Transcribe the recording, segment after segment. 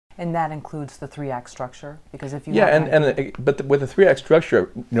And that includes the three-act structure? Because if you but with the three-act structure,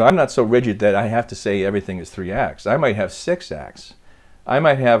 I'm not so rigid that I have to say everything is 3 acts. I might have 6 acts. I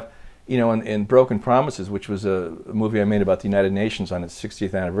might have, in Broken Promises, which was a movie I made about the United Nations on its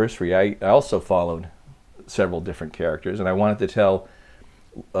 60th anniversary, I also followed several different characters, and I wanted to tell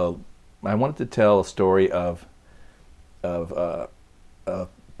a story of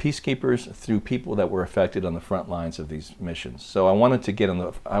peacekeepers through people that were affected on the front lines of these missions. So I wanted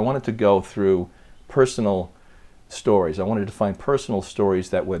to go through personal stories. I wanted to find personal stories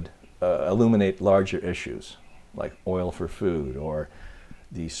that would illuminate larger issues, like oil for food, or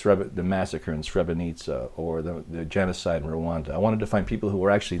the massacre in Srebrenica, or the genocide in Rwanda. I wanted to find people who were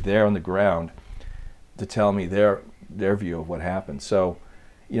actually there on the ground to tell me their view of what happened. So,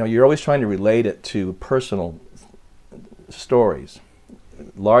 you're always trying to relate it to personal stories.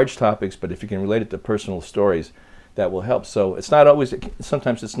 Large topics, but if you can relate it to personal stories, that will help. So it's not always,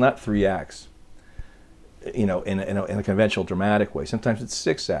 sometimes it's not 3 acts, in a conventional dramatic way. Sometimes it's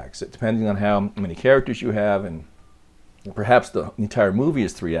 6 acts, depending on how many characters you have, and perhaps the entire movie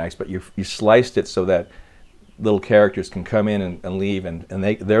is 3 acts, but you sliced it so that little characters can come in and leave, and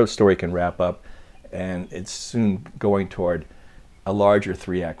their story can wrap up, and it's soon going toward a larger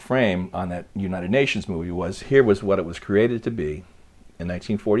 3-act frame. On that United Nations movie here was what it was created to be in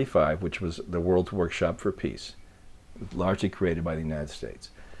 1945, which was the World's Workshop for Peace, largely created by the United States.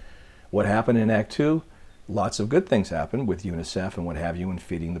 What happened in Act 2? Lots of good things happened with UNICEF and what have you, and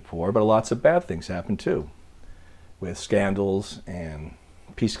feeding the poor, but lots of bad things happened too, with scandals and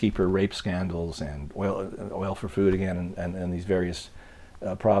peacekeeper rape scandals and oil for food again, and these various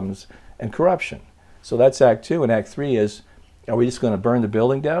problems, and corruption. So that's Act 2, and Act 3 is, are we just going to burn the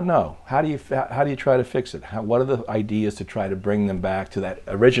building down? No. How do you try to fix it? What are the ideas to try to bring them back to that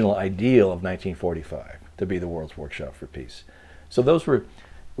original ideal of 1945, to be the World's Workshop for Peace? So those were,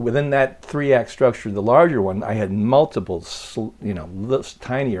 within that 3-act structure, the larger one, I had multiple,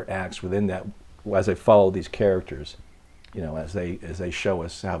 tinier acts within that as I followed these characters, as they show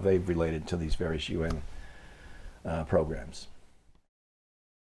us how they've related to these various UN programs.